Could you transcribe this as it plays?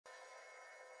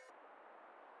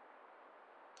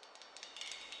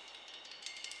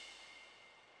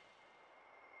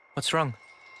What's wrong?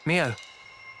 Mio?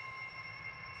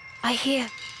 I hear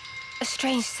a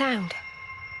strange sound.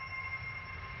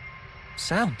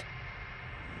 Sound?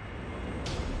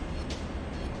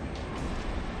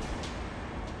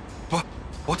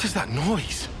 What is that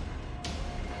noise?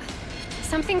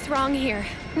 Something's wrong here.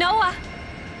 Noah!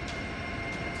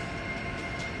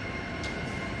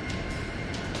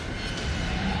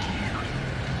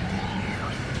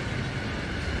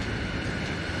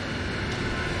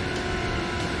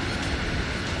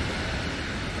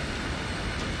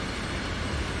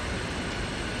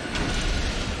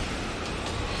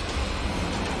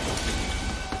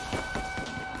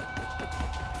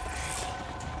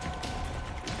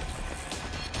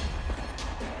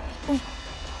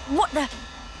 What the?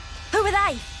 Who are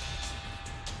they?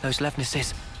 Those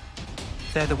Levnesses.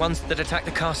 They're the ones that attacked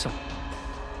the castle.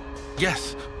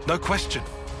 Yes, no question.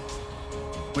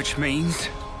 Which means...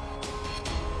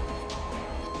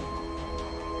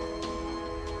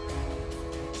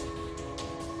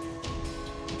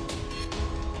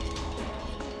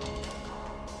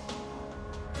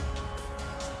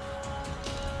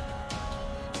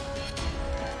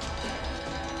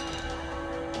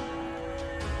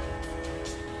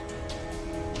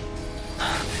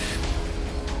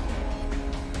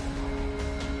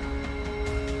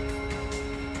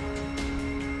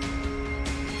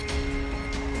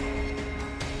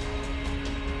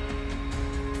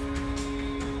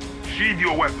 Sheathe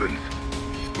your weapons.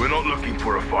 We're not looking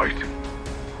for a fight.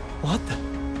 What the?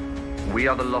 We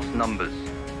are the Lost Numbers,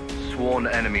 sworn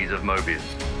enemies of Mobius.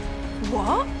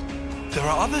 What? There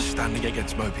are others standing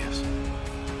against Mobius.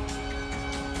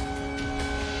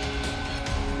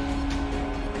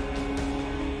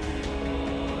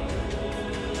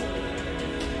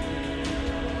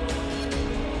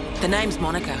 The name's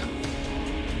Monica.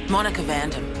 Guernica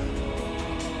Vandham.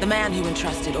 The man who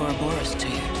entrusted Ouroboros to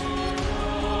you.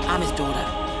 I'm his daughter.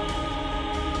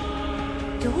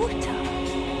 Daughter?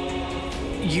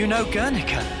 You know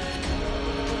Guernica?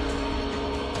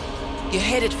 You're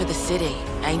headed for the city,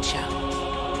 ain't you?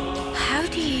 How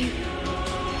do you...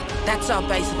 That's our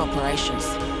base of operations.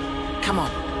 Come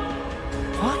on.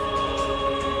 What?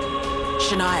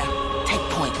 Shania, take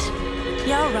point.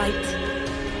 Yeah, all right.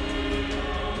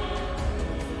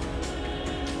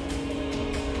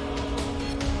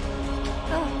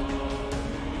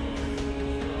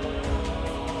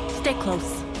 Stay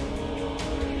close.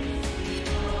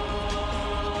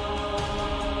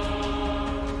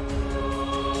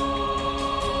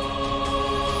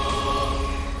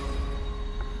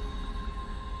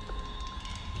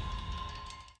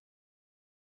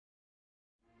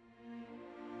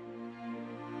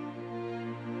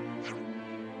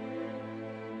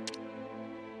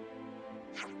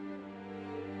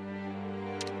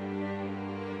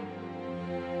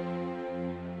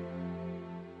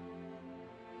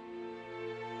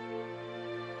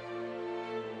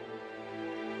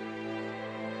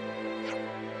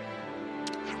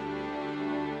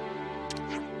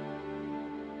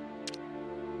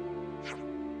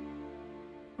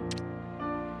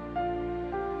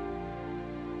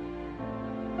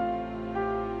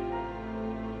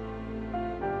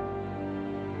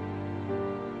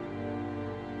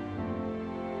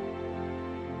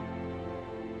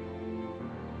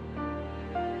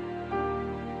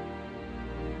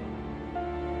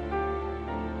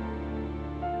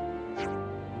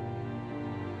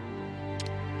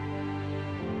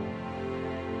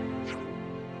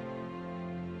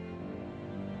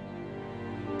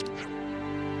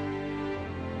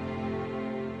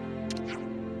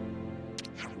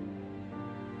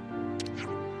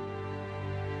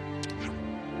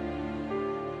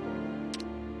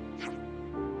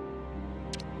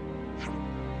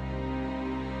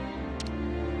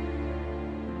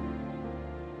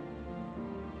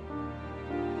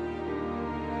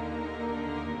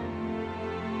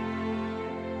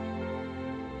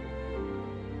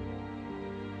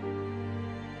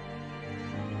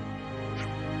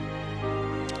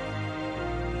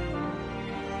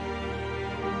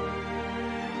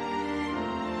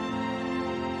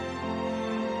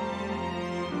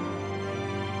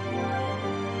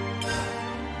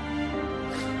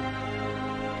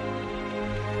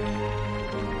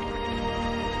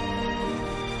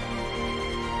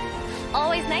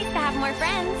 Always nice to have more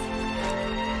friends.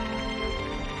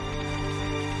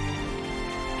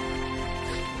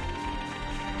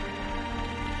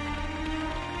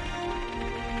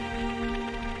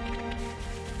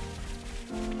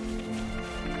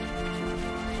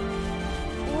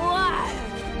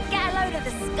 Whoa! Get a load of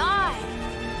the sky!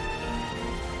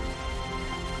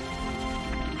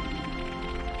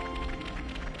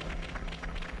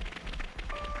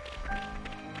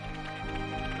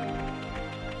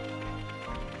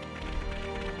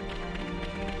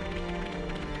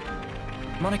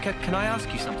 Monica, can I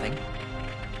ask you something?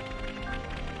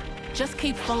 Just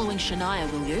keep following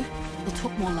Shania, will you? We'll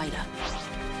talk more later.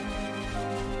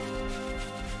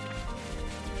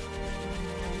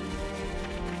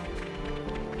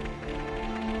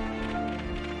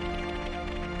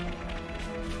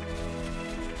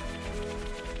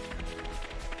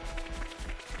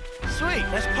 Sweet,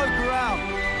 let's poke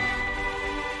around.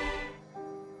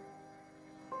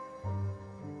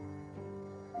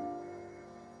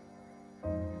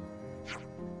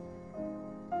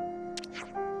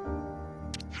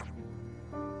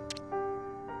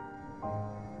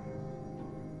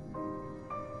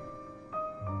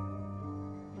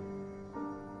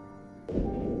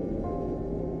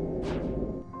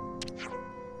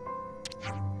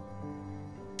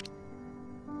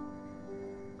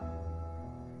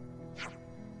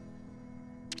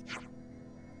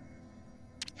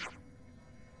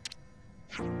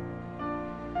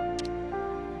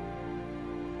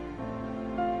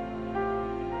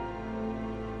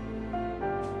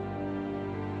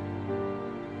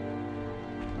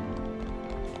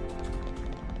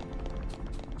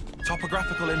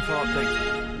 Topographical info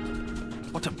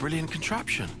update. What a brilliant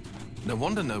contraption. No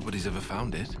wonder nobody's ever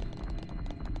found it.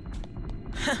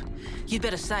 You'd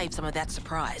better save some of that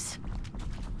surprise.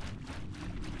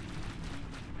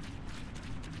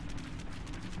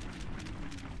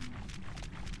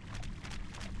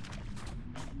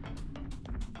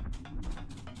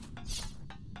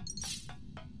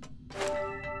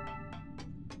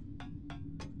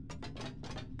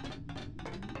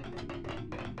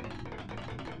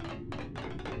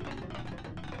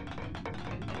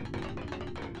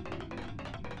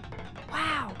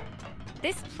 Wow.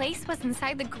 This place was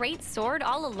inside the Great Sword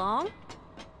all along?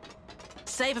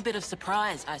 Save a bit of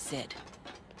surprise, I said.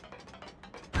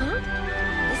 Huh?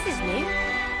 This is new.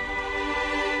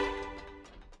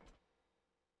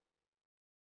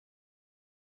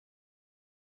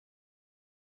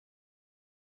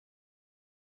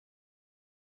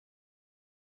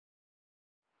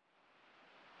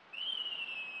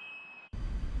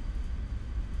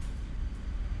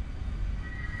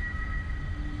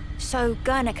 So,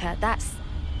 Guernica, that's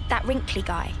that wrinkly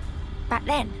guy. Back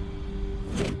then.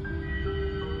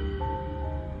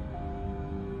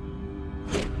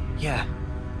 Yeah.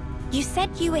 You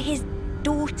said you were his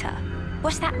daughter.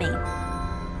 What's that mean?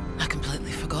 I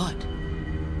completely forgot.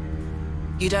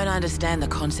 You don't understand the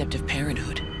concept of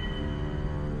parenthood.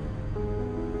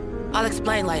 I'll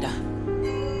explain later.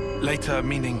 Later,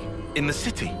 meaning in the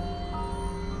city?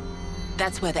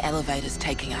 That's where the elevator's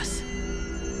taking us.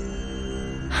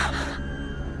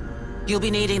 You'll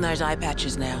be needing those eye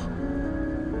patches now.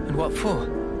 And what for?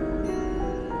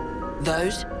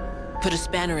 Those put a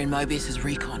spanner in Mobius's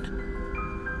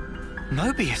recon.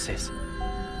 Mobius's?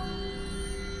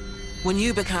 When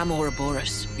you become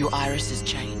Ouroboros, your irises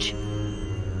change.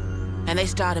 And they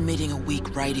start emitting a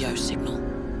weak radio signal.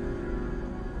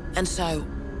 And so,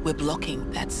 we're blocking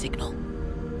that signal.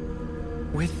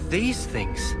 With these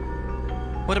things?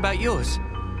 What about yours?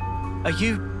 Are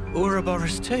you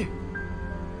Ouroboros too?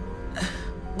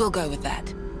 We'll go with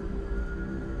that.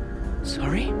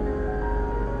 Sorry?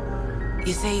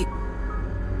 You see,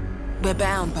 we're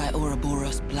bound by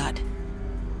Ouroboros blood.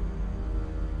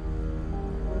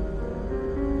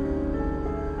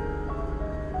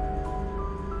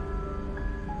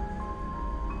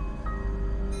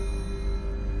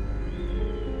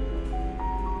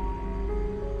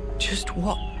 Just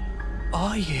what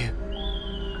are you?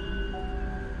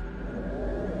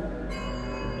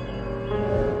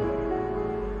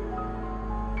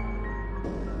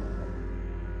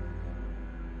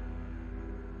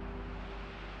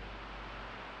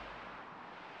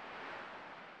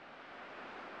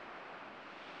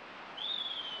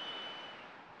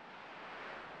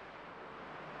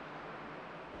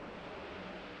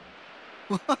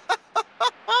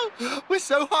 We're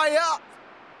so high up!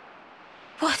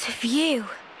 What a view.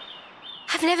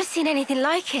 I've never seen anything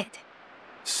like it.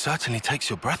 Certainly takes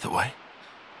your breath away.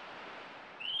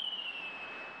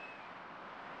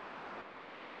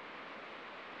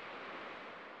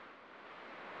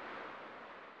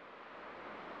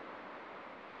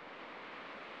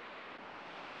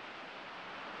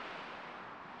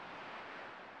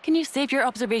 Can you save your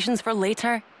observations for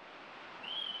later?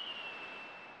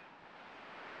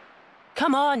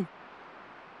 Come on!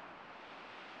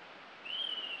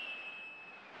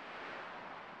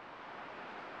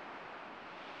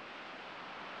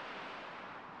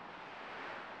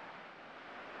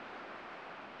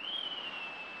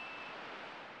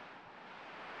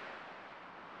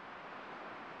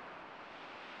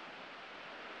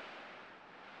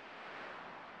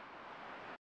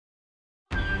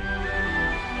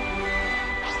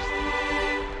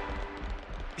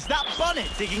 that bonnet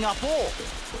digging up ore?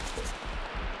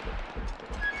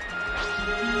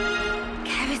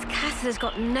 Kevis Castle's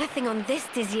got nothing on this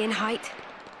dizzying height.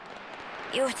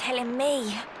 You're telling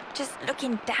me. Just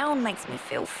looking down makes me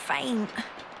feel faint.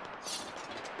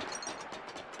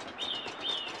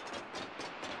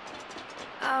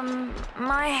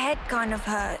 My head kind of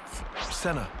hurts.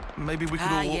 Senna, maybe we could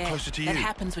all walk yeah. closer to you. That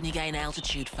happens when you gain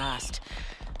altitude fast.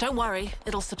 Don't worry,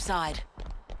 it'll subside.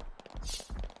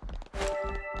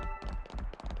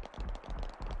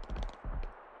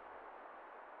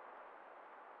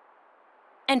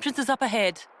 Entrance is up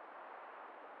ahead.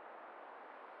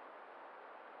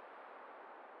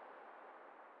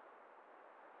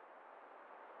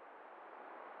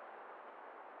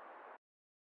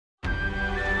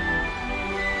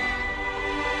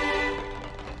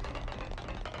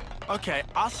 Okay,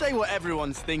 I'll say what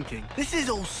everyone's thinking. This is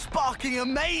all sparking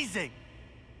amazing!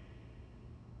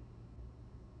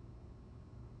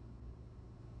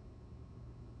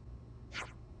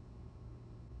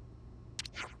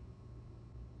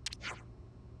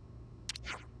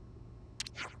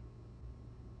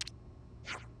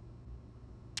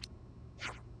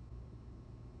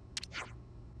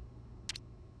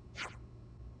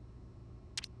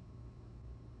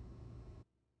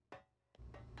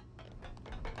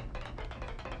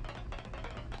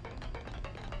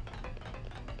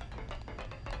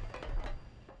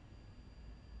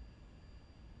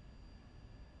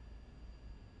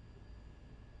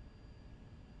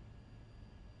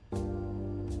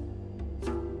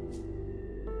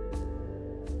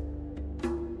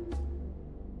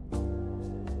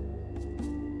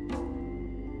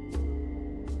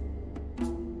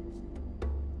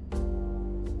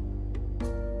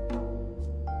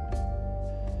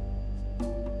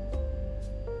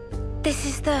 This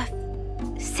is the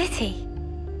city.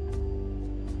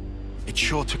 It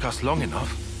sure took us long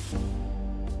enough.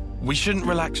 We shouldn't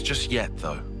relax just yet,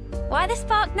 though. Why the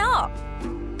spark not?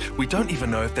 We don't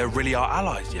even know if they're really our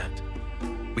allies yet.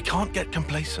 We can't get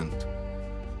complacent.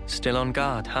 Still on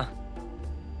guard, huh?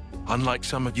 Unlike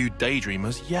some of you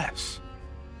daydreamers, yes.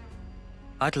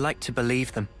 I'd like to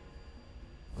believe them.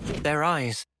 Their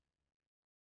eyes,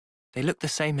 they look the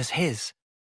same as his.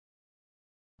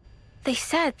 They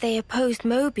said they opposed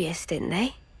Mobius, didn't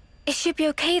they? It should be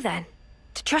okay then,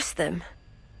 to trust them.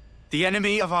 The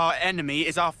enemy of our enemy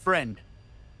is our friend.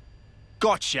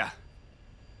 Gotcha.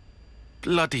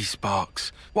 Bloody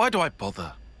Sparks. Why do I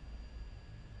bother?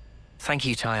 Thank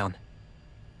you, Tyon,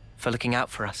 for looking out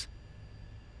for us.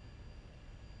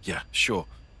 Yeah, sure.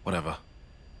 Whatever.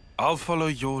 I'll follow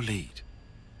your lead.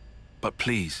 But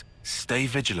please, stay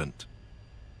vigilant.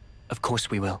 Of course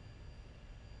we will.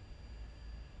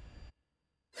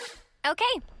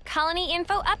 Okay, colony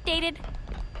info updated.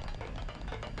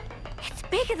 It's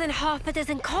bigger than half a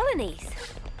dozen colonies.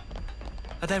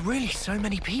 Are there really so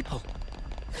many people?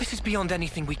 This is beyond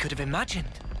anything we could have imagined.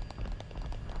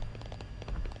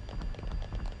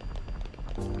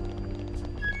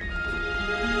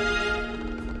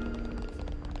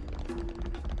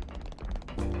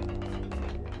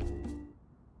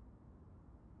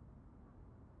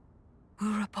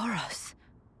 Ouroboros.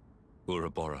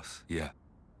 Ouroboros, yeah.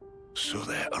 So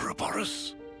they're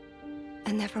Ouroboros?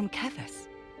 And they're from Kevis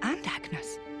and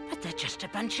Agnes. But they're just a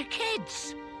bunch of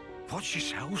kids. Watch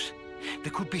yourselves.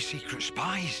 There could be secret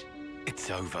spies.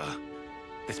 It's over.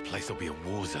 This place will be a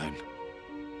war zone.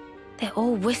 They're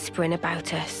all whispering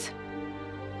about us.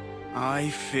 I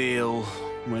feel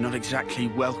we're not exactly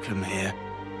welcome here.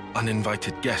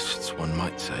 Uninvited guests, one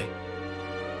might say.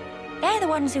 They're the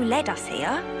ones who led us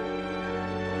here.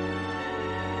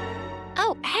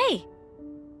 Oh, hey!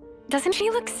 Doesn't she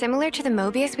look similar to the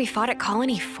Mobius we fought at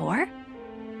Colony 4?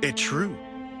 It's true.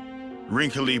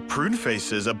 Wrinkly prune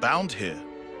faces abound here.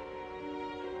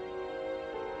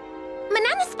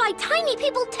 Manana spy tiny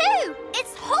people too!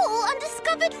 It's whole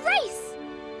undiscovered race!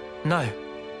 No.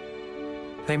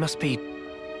 They must be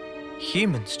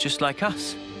humans, just like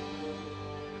us.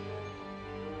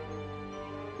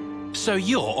 So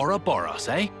you're Ouroboros,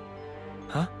 eh?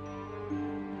 Huh?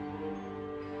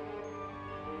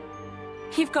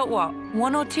 You've got what,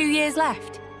 1 or 2 years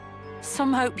left?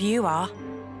 Some hope you are.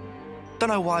 Don't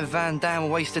know why Vandham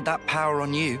wasted that power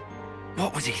on you.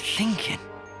 What was he thinking?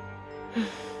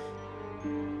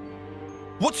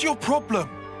 What's your problem?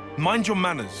 Mind your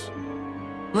manners.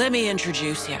 Let me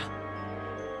introduce you.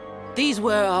 These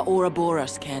were our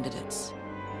Ouroboros candidates.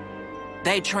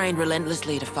 They trained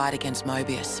relentlessly to fight against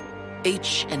Mobius.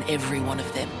 Each and every one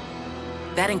of them.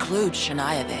 That includes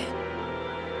Shania there.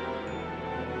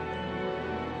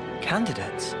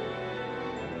 Candidates?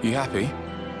 You happy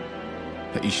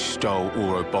that you stole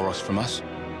Ouroboros from us?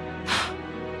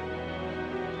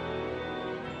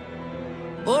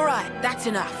 That's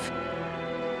enough.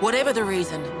 Whatever the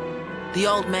reason, the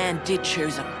old man did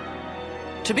choose them.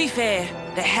 To be fair,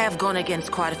 they have gone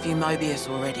against quite a few Mobius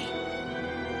already.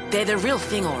 They're the real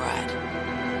thing, all right.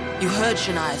 You heard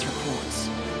Shania's reports.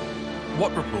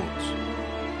 What reports?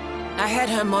 I had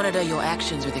her monitor your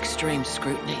actions with extreme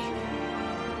scrutiny.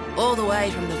 All the way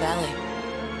from the valley.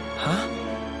 Huh?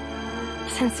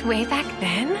 Since way back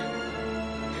then?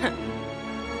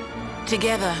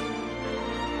 Together,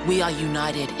 we are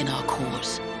united in our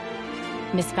cause.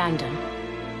 Miss Vandham.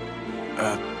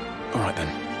 All right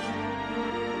then.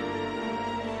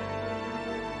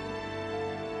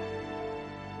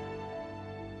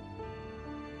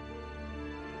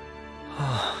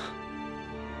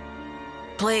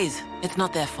 Please, it's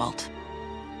not their fault.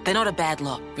 They're not a bad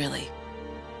lot, really.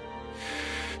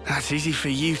 That's easy for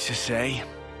you to say.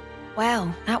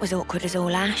 Well, that was awkward as all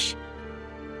ash.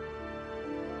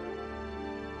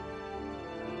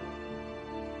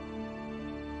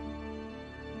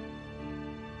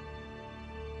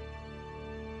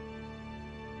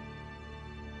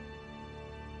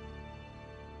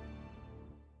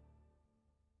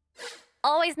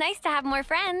 Always nice to have more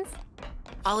friends.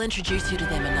 I'll introduce you to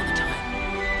them another time.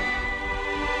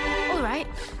 All right.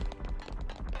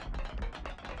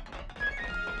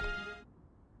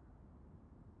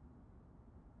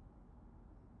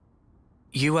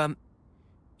 You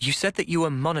said that you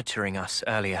were monitoring us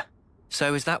earlier.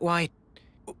 So is that why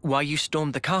you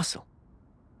stormed the castle?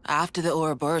 After the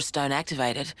Ouroboros stone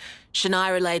activated,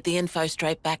 Shania relayed the info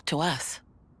straight back to us.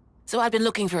 So I'd been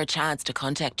looking for a chance to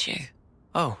contact you.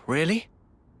 Oh, really?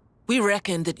 We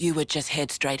reckoned that you would just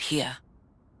head straight here.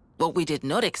 What we did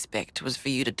not expect was for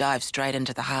you to dive straight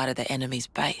into the heart of the enemy's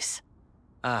base.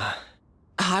 Ah.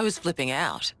 I was flipping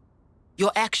out.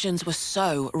 Your actions were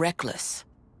so reckless.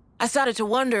 I started to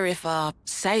wonder if our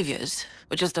saviors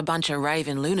were just a bunch of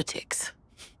raving lunatics.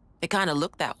 It kind of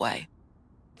looked that way.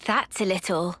 That's a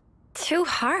little too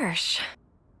harsh.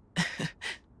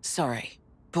 Sorry.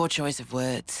 Poor choice of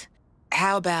words.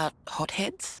 How about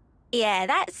hotheads? Yeah,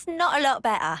 that's not a lot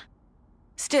better.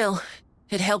 Still,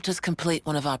 it helped us complete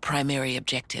one of our primary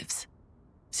objectives.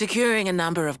 Securing a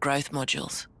number of growth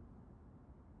modules.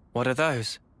 What are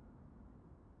those?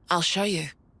 I'll show you.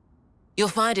 You'll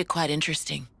find it quite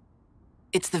interesting.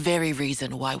 It's the very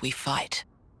reason why we fight.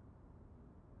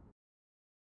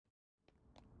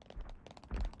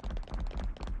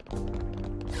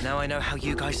 Now I know how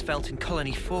you guys felt in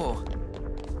Colony 4.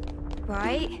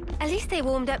 Right. At least they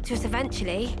warmed up to us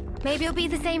eventually. Maybe it'll be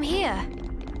the same here.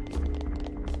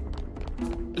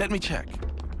 Let me check.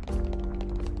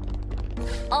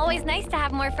 Always nice to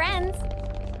have more friends.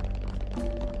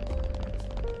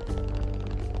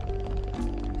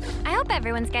 I hope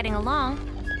everyone's getting along.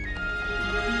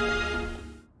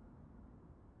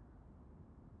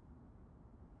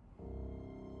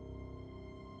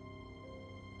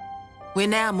 We're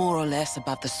now more or less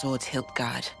above the Sword's hilt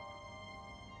guard.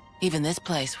 Even this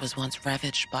place was once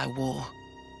ravaged by war.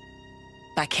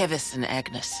 By Kevis and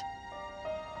Agnes.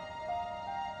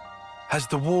 Has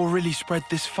the war really spread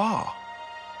this far?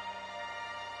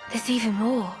 There's even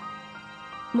more.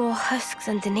 More husks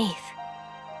underneath.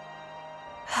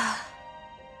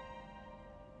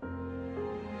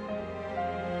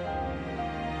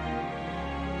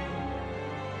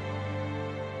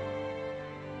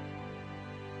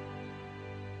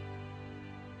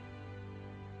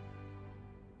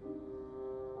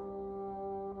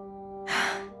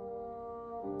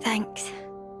 Thanks.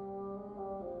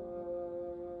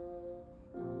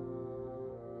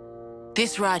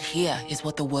 This right here is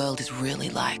what the world is really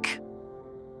like.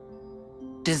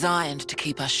 Designed to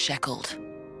keep us shackled.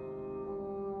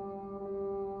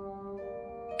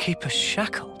 Keep us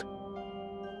shackled?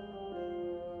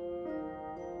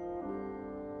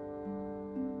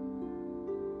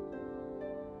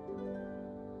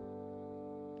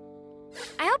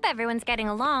 I hope everyone's getting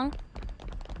along.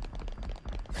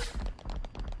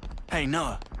 Hey,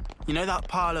 Noah. You know that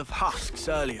pile of husks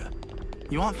earlier?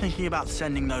 You aren't thinking about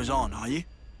sending those on, are you?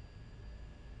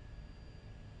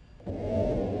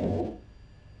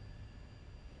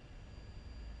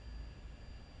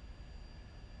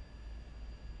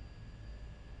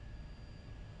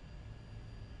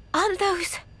 Aren't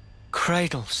those...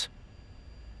 Cradles.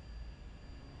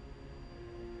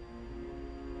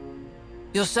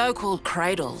 Your so-called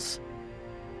cradles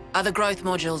are the growth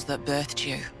modules that birthed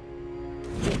you.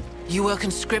 You were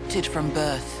conscripted from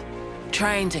birth,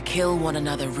 trained to kill one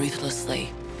another ruthlessly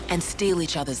and steal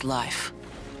each other's life.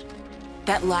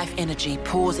 That life energy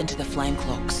pours into the flame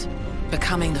clocks,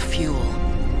 becoming the fuel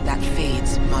that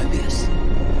feeds Mobius.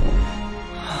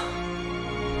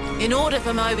 In order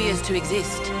for Mobius to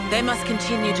exist, They must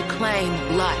continue to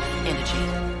claim life energy.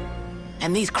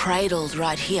 And these cradles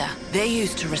right here, they're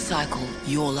used to recycle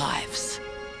your lives.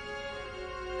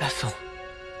 Ethel.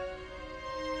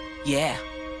 Yeah.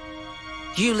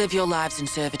 You live your lives in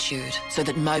servitude so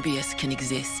that Mobius can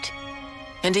exist.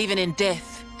 And even in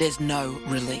death, there's no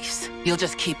release. You'll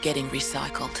just keep getting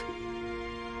recycled.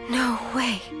 No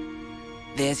way.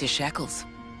 There's your shackles.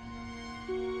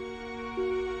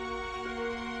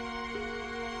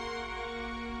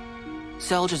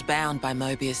 Soldiers bound by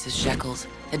Mobius's shackles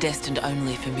are destined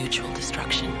only for mutual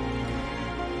destruction.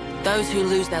 Those who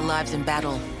lose their lives in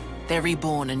battle, they're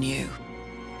reborn anew.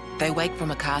 They wake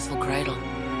from a castle cradle,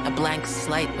 a blank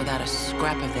slate without a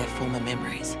scrap of their former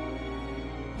memories.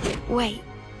 Wait,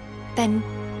 then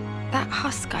that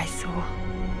husk I saw.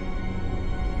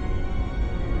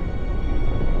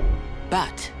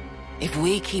 But if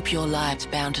we keep your lives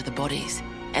bound to the bodies,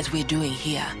 as we're doing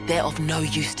here, they're of no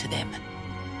use to them.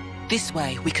 This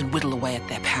way, we can whittle away at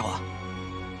their power.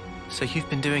 So you've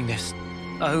been doing this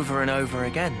over and over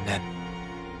again, then?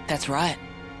 That's right.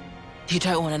 You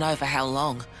don't want to know for how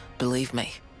long, believe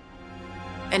me.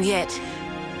 And yet,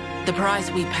 the price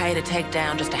we pay to take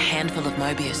down just a handful of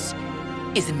Mobius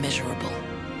is immeasurable.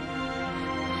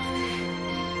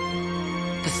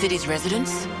 The city's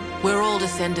residents, we're all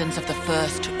descendants of the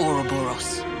first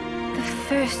Ouroboros. The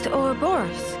first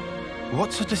Ouroboros?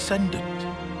 What's a descendant?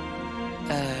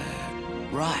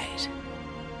 Right.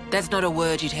 That's not a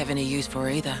word you'd have any use for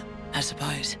either, I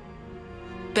suppose.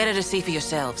 Better to see for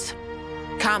yourselves.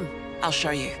 Come, I'll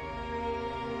show you.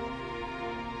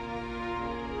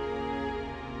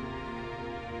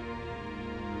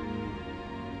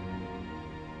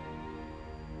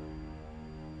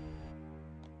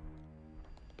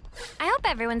 I hope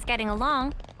everyone's getting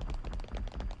along.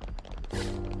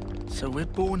 So we're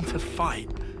born to fight,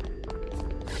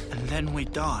 and then we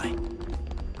die.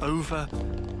 Over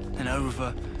and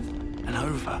over and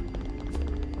over.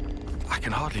 I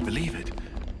can hardly believe it,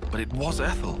 but it was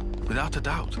Ethel, without a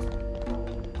doubt.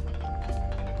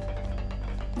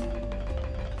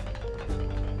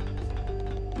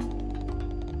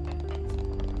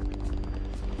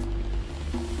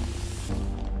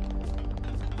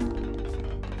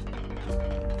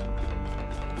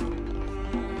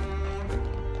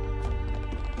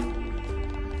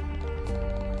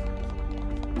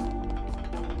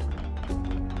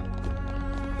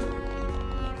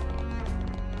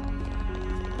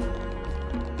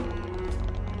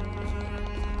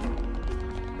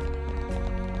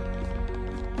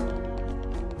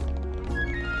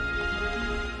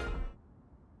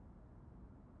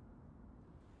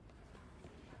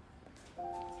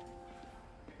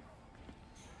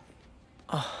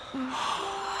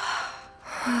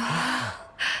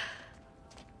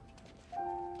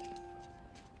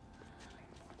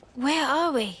 Where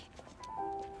are we?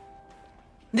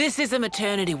 This is a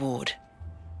maternity ward.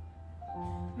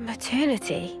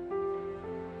 Maternity?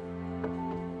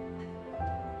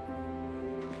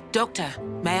 Doctor,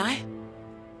 may I?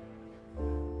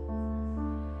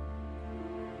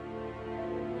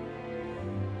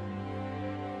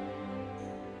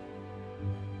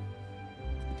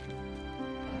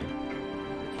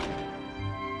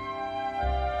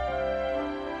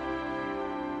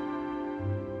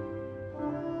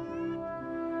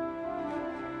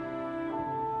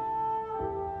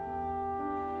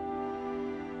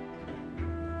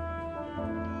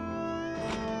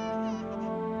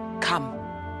 Come.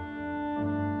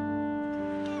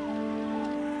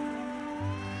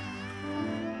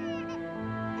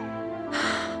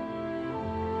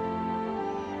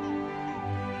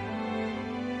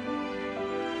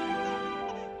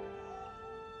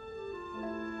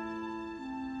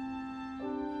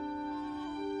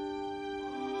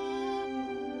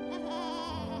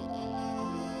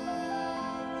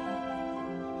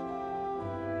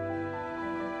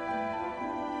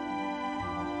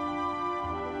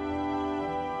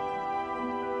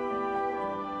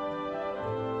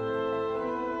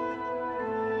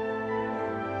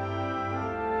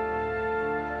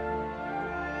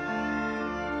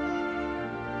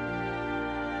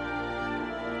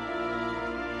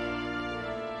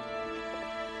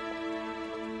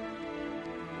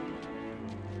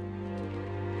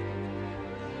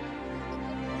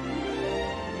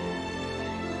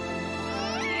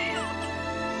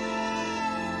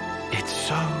 It's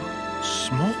so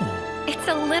small. It's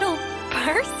a little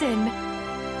person.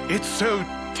 It's so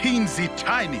teensy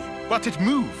tiny, but it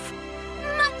moves.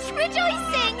 Much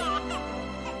rejoicing!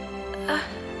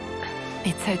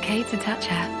 It's okay to touch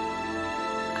her.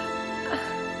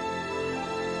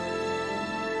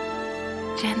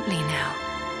 Gently now.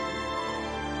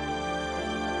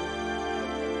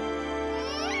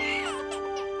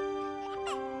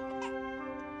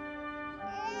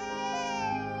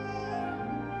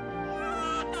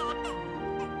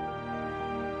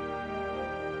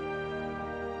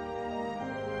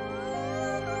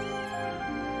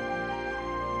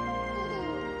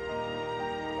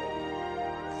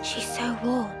 She's so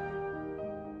warm.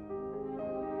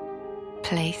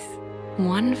 Place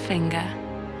one finger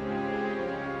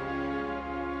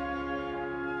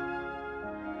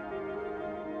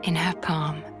in her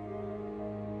palm.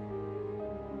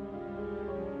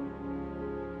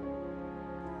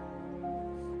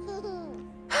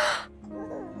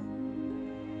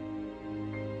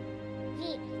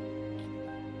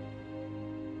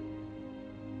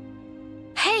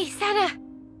 Hey, Sana!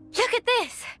 Look at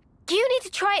this! You need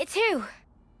to try it too!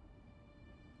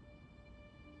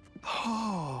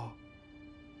 Oh.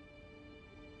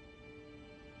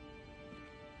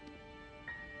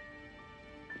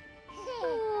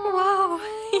 Whoa,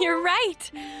 you're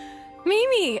right.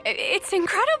 Mimi, it's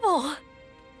incredible.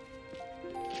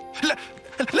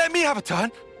 Let me have a turn.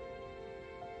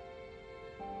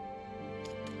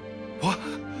 What?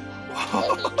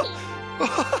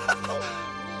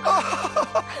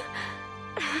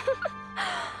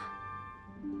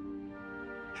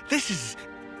 This is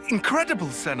incredible,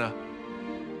 Senna.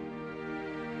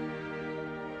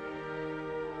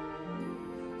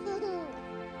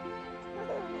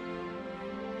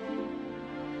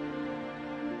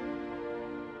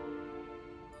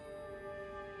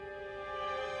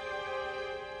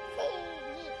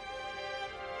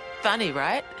 Funny,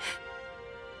 right?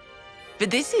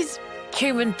 But this is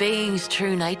human beings'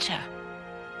 true nature.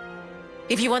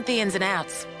 If you want the ins and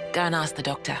outs, go and ask the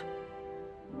doctor.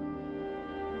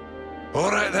 All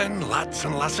right then, lads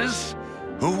and lasses.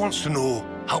 Who wants to know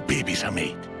how babies are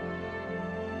made?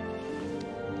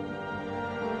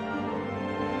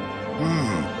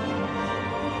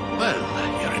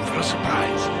 Well, you're in for a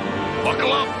surprise.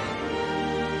 Buckle up!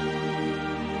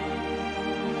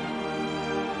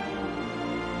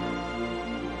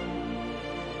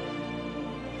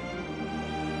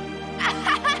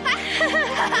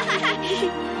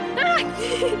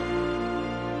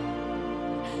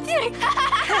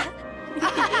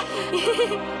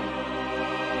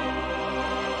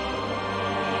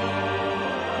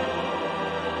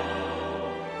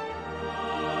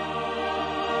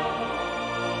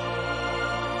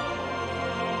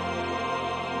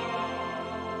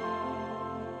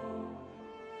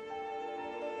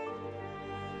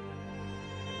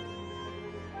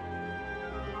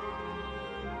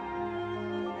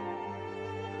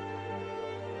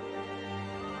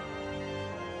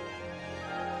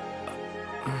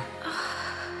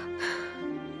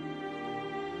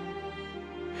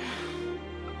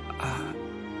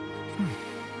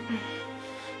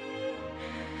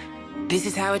 This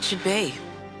is how it should be.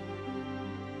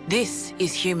 This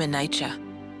is human nature.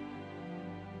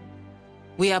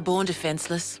 We are born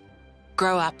defenseless,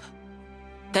 grow up.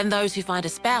 Then those who find a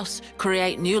spouse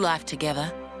create new life together,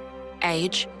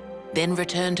 age, then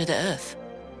return to the earth.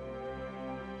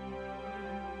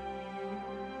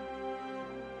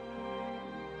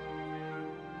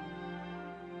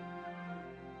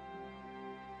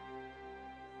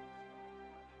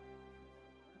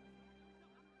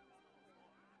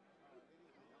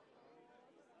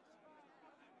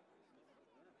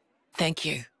 Thank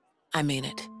you. I mean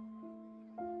it.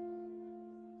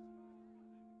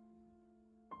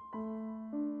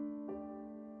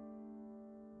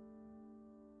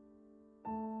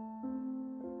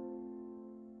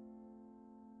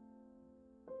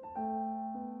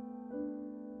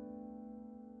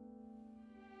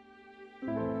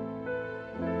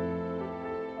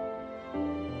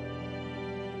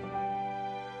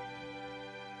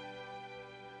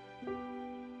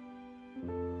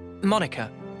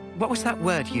 Monica, what was that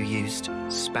word you used?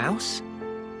 Spouse?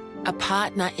 A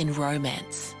partner in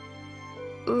romance.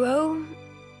 The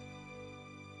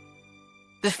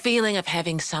feeling of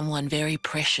having someone very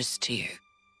precious to you.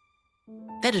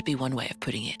 That'd be one way of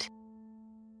putting it.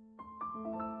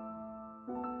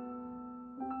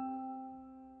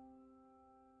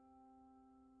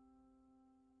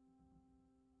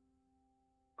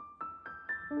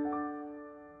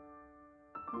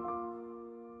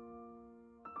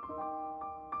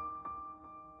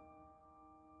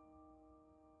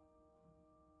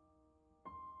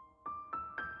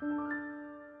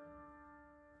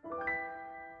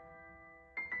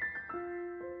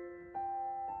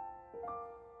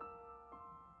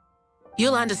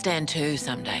 You'll understand too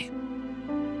someday.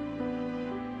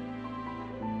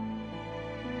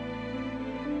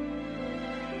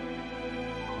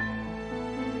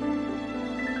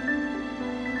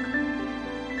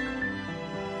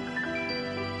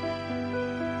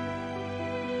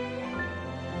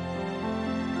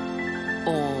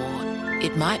 Or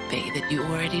it might be that you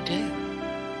already do.